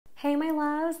Hey my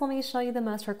loves, let me show you the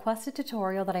most requested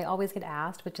tutorial that I always get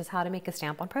asked, which is how to make a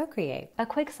stamp on Procreate. A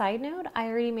quick side note, I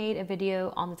already made a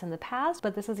video on this in the past,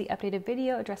 but this is the updated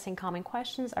video addressing common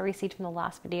questions I received from the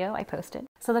last video I posted.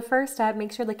 So the first step,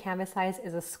 make sure the canvas size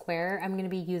is a square. I'm going to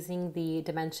be using the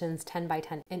dimensions 10 by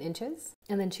 10 in inches.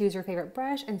 And then choose your favorite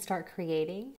brush and start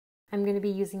creating. I'm going to be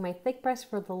using my thick brush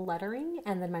for the lettering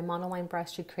and then my monoline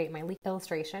brush to create my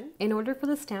illustration. In order for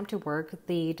the stamp to work,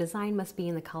 the design must be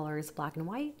in the colors black and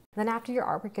white. Then after your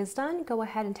artwork is done, go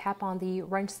ahead and tap on the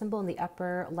wrench symbol in the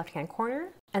upper left-hand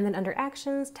corner. And then under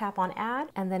Actions, tap on Add,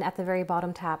 and then at the very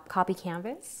bottom tap Copy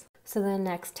Canvas. So then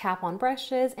next tap on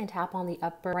Brushes and tap on the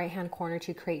upper right-hand corner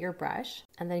to create your brush.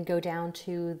 And then go down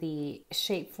to the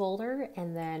Shape folder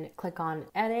and then click on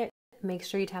Edit. Make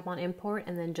sure you tap on Import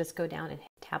and then just go down and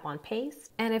tap on Paste.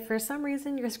 And if for some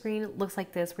reason your screen looks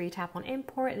like this where you tap on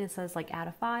Import and it says like Add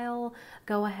a File,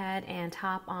 go ahead and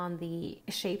tap on the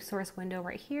Shape Source window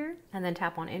right here and then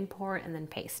tap on Import and then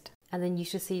Paste. And then you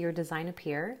should see your design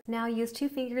appear. Now use two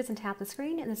fingers and tap the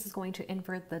screen, and this is going to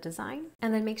invert the design.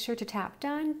 And then make sure to tap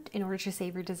Done in order to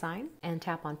save your design, and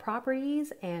tap on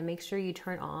Properties and make sure you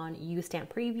turn on Use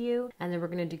Stamp Preview, and then we're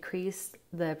going to decrease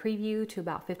the preview to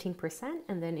about 15%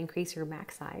 and then increase your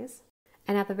max size.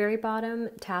 And at the very bottom,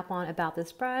 tap on About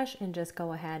This Brush and just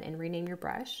go ahead and rename your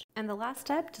brush. And the last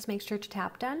step, just make sure to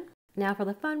tap Done. Now for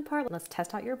the fun part, let's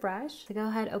test out your brush. So go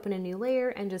ahead, open a new layer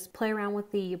and just play around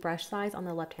with the brush size on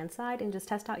the left-hand side and just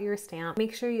test out your stamp.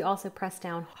 Make sure you also press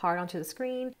down hard onto the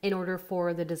screen in order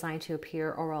for the design to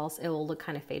appear, or else it will look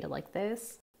kind of faded like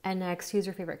this. And next, choose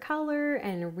your favorite color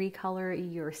and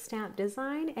recolor your stamp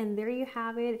design. And there you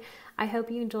have it. I hope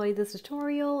you enjoyed this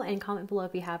tutorial, and comment below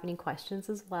if you have any questions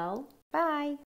as well. Bye!